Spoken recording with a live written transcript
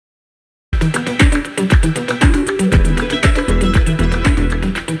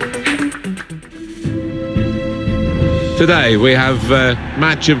Today we have a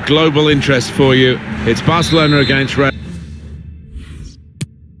match of global interest for you. It's Barcelona against Real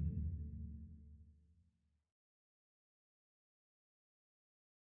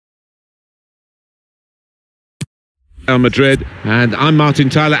Madrid, and I'm Martin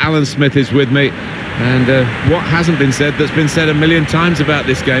Tyler. Alan Smith is with me, and what hasn't been said that's been said a million times about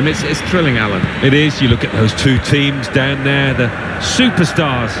this game. It's thrilling, Alan. It is. You look at those two teams down there, the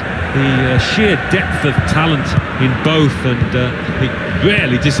superstars, the sheer depth of talent in both, and it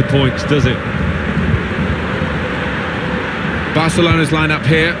rarely disappoints, does it? Barcelona's lineup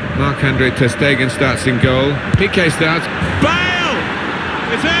here. Marc-Andre ter Stegen starts in goal. Piqué starts. Bale!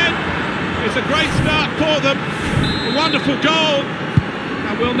 It's in! It's a great start for them. A wonderful goal.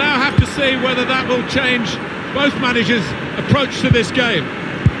 And we'll now have to see whether that will change both managers' approach to this game.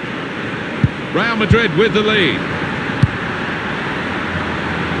 Real Madrid with the lead.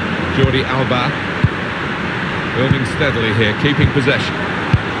 Jordi Alba building steadily here, keeping possession.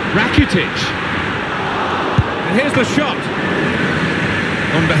 Rakitic. And here's the shot.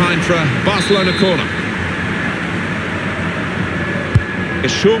 On behind for a Barcelona corner. A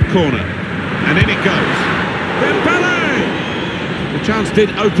short corner. And in it goes. Dembele! The chance did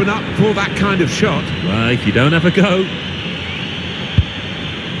open up for that kind of shot. Well, if you don't have a go.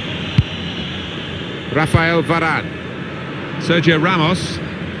 Rafael Varane. Sergio Ramos.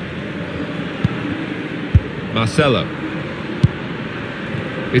 Marcelo.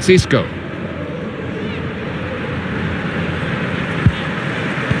 It's Isco.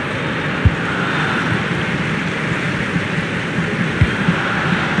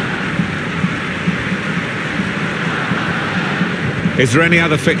 Is there any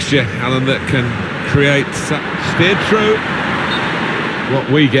other fixture, Alan, that can create steered through?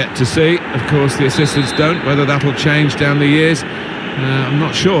 What we get to see, of course, the assistants don't. Whether that'll change down the years, I'm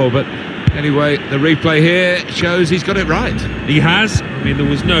not sure. But anyway, the replay here shows he's got it right. He has. I mean, there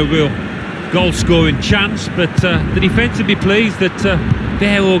was no real goal-scoring chance, but the defence would be pleased that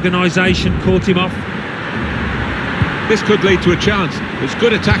their organisation caught him off. This could lead to a chance. It's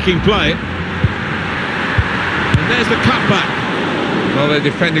good attacking play. And there's the cutback. Well, they're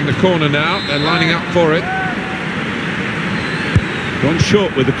defending the corner now. They're lining up for it. Gone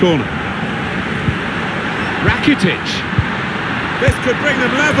short with the corner. Rakitic. This could bring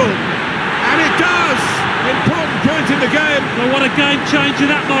them level. And it does! Important point in the game. Well, what a game changer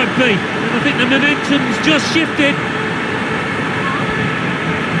that might be. And I think the momentum's just shifted.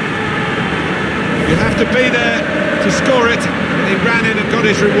 You have to be there to score it. He ran in and got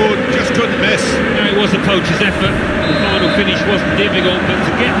his reward, just couldn't miss. No, it was a coach's effort. The final finish wasn't difficult, but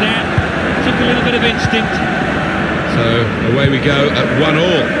to get there took a little bit of instinct. So away we go at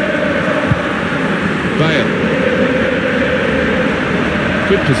 1-1. Bale.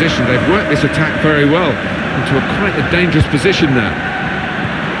 Good position. They've worked this attack very well into quite a dangerous position now.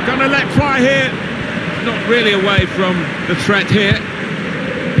 Gonna let fly here. Not really away from the threat here.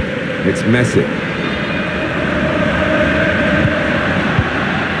 It's Messi.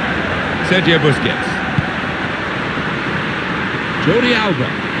 Sergio Busquets. Jordi Alba.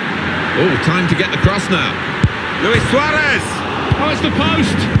 Oh, time to get the cross now. Luis Suarez. Oh, it's the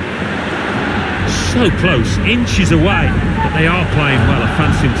post. So close, inches away. But they are playing well. I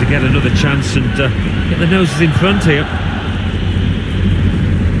fancy him to get another chance and get the noses in front here.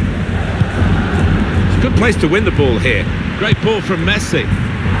 It's a good place to win the ball here. Great ball from Messi.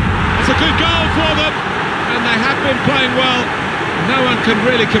 It's a good goal for them. And they have been playing well. No one can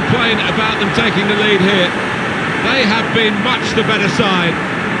really complain about them taking the lead here. They have been much the better side.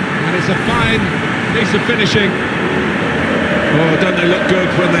 And it's a fine piece of finishing. Oh, don't they look good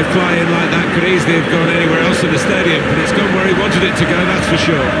when they fly in like that? Could easily have gone anywhere else in the stadium, but it's gone where he wanted it to go, that's for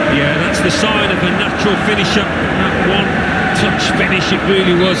sure. Yeah, that's the sign of a natural finisher. That one-touch finish, it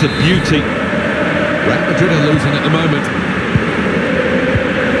really was a beauty. Real Madrid are losing at the moment.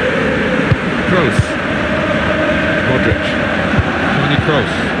 Kroos. Modric.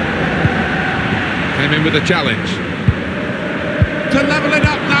 Kroos came in with a challenge to level it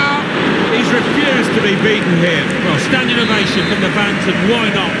up now. He's refused to be beaten here. Well, standing ovation from the fans, and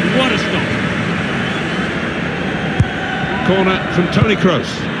why not? What a stop. Corner from Toni Kroos.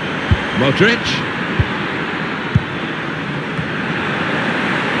 Modric.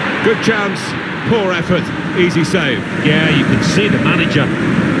 Good chance, poor effort, easy save. Yeah, you can see the manager.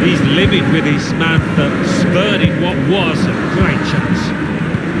 He's livid with his man for spurning what was a great chance.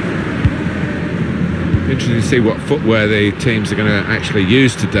 Interesting to see what footwear the teams are going to actually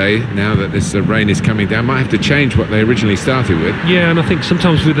use today, now that this rain is coming down. Might have to change what they originally started with. Yeah, and I think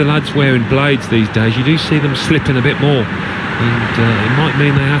sometimes with the lads wearing blades these days, you do see them slipping a bit more. And it might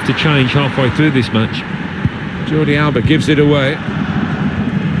mean they have to change halfway through this match. Jordi Alba gives it away.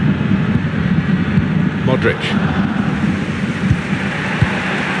 Modric.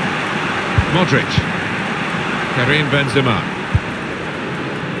 Karim Benzema.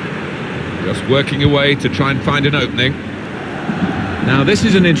 Just working away to try and find an opening. Now this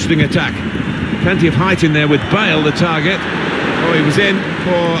is an interesting attack. Plenty of height in there with Bale, the target. Oh, he was in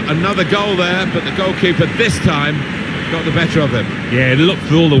for another goal there, but the goalkeeper this time got the better of him. Yeah, it looked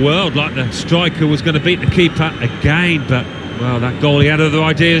for all the world like the striker was going to beat the keeper again, but, well, that goalie had other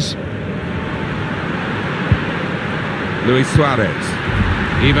ideas. Luis Suarez.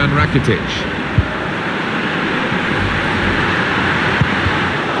 Ivan Rakitic.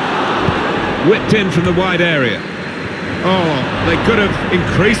 Whipped in from the wide area. Oh, they could have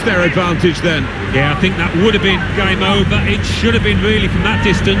increased their advantage then. Yeah, I think that would have been game over. It should have been really from that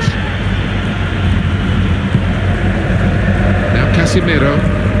distance. Now Casemiro.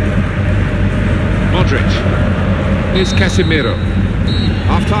 Modric. Here's Casemiro.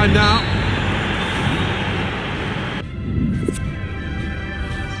 Half time now.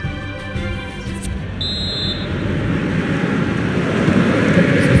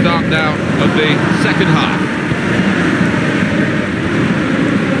 It's the start now of the second half.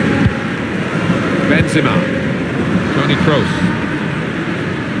 Benzema, Toni Kroos.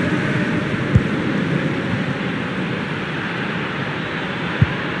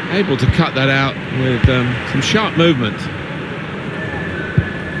 Able to cut that out with some sharp movement.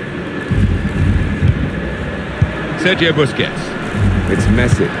 Sergio Busquets. It's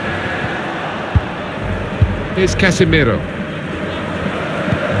Messi. Here's Casemiro.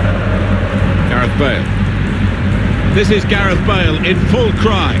 Gareth Bale. This is Gareth Bale in full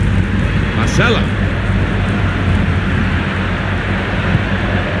cry. Marcelo.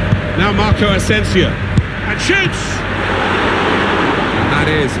 Now Marco Asensio. And shoots! And that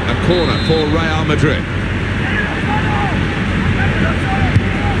is a corner for Real Madrid.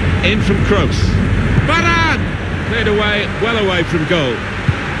 In from Kroos. Varane! Cleared away, well away from goal.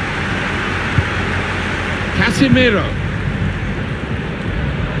 Casemiro.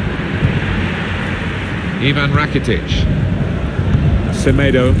 Ivan Rakitic.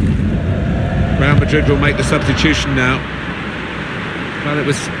 Semedo. Real Madrid will make the substitution now. Well, it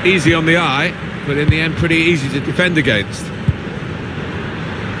was easy on the eye, but in the end pretty easy to defend against.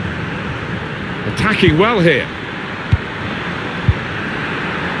 Attacking well here.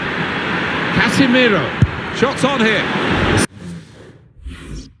 Casemiro. Shots on here.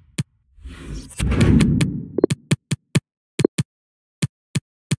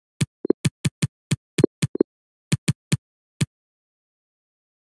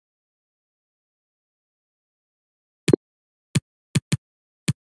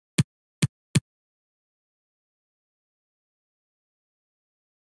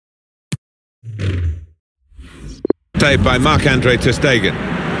 Saved by Marc-Andre ter Stegen.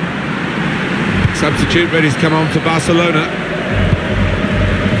 Substitute ready to come on for Barcelona.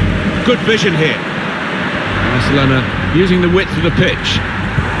 Good vision here. Barcelona using the width of the pitch.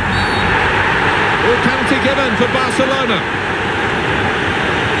 All penalty given for Barcelona.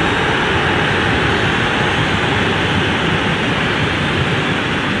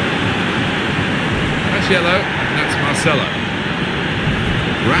 That's yellow, and that's Marcelo.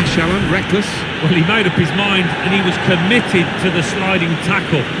 Rash, Alan, reckless. Well, he made up his mind and he was committed to the sliding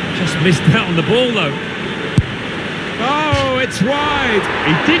tackle. Just missed out on the ball, though. Oh, it's wide.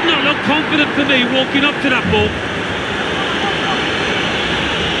 He did not look confident for me walking up to that ball.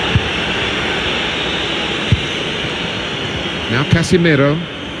 Now Casemiro.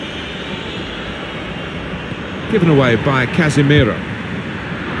 Given away by Casemiro.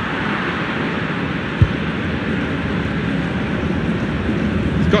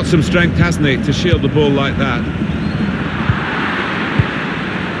 Got some strength, hasn't he, to shield the ball like that.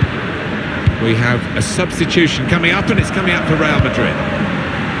 We have a substitution coming up, and it's coming up for Real Madrid.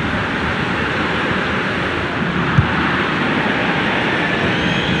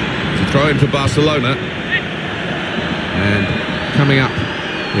 It's a throw in for Barcelona. And coming up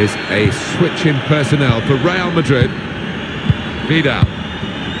is a switch in personnel for Real Madrid. Vidal.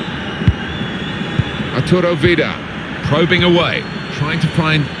 Arturo Vidal probing away. Trying to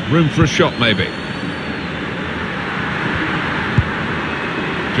find room for a shot, maybe.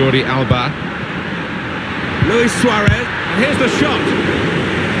 Jordi Alba. Luis Suarez. And here's the shot.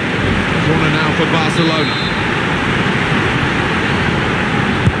 Corner now for Barcelona.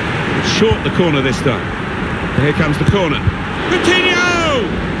 Short the corner this time. And here comes the corner. Coutinho!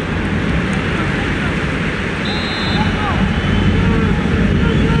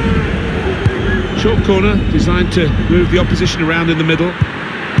 Short corner, designed to move the opposition around in the middle.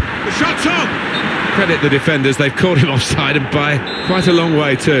 The shot's on! Credit the defenders, they've caught him offside and by quite a long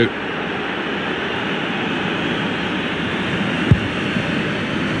way too.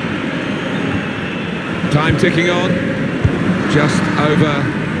 Time ticking on, just over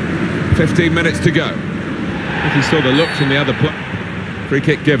 15 minutes to go. I think he saw the look from the other player. Free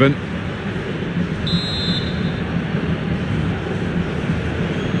kick given.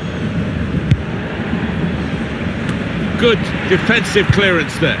 Good defensive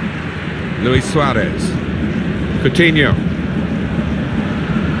clearance there. Luis Suarez. Coutinho.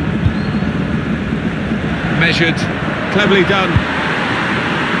 Measured, cleverly done.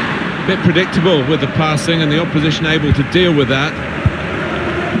 A bit predictable with the passing and the opposition able to deal with that.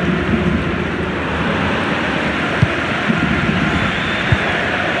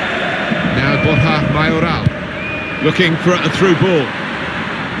 Now Borja Mayoral looking for a through ball.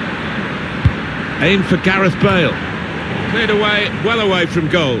 Aim for Gareth Bale. Cleared away, well away from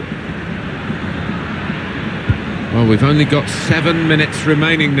goal. Well, we've only got 7 minutes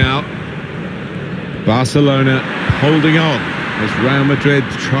remaining now. Barcelona holding on as Real Madrid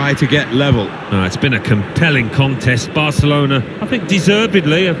try to get level. It's been a compelling contest. Barcelona, I think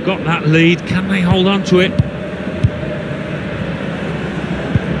deservedly, have got that lead. Can they hold on to it?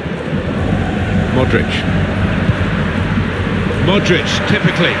 Modric,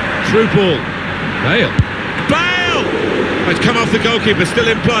 typically, through ball. Bale! It's come off the goalkeeper, still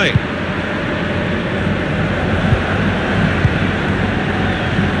in play.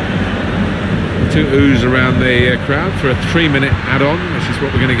 Two oohs around the crowd for a 3-minute add-on, which is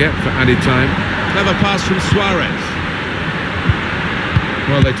what we're going to get for added time. Clever pass from Suarez.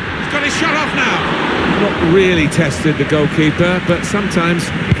 Well, he's got his shot off now. Not really tested the goalkeeper, but sometimes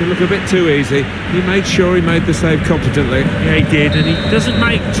it can look a bit too easy. He made sure he made the save competently. Yeah, he did, and he doesn't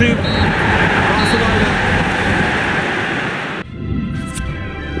make too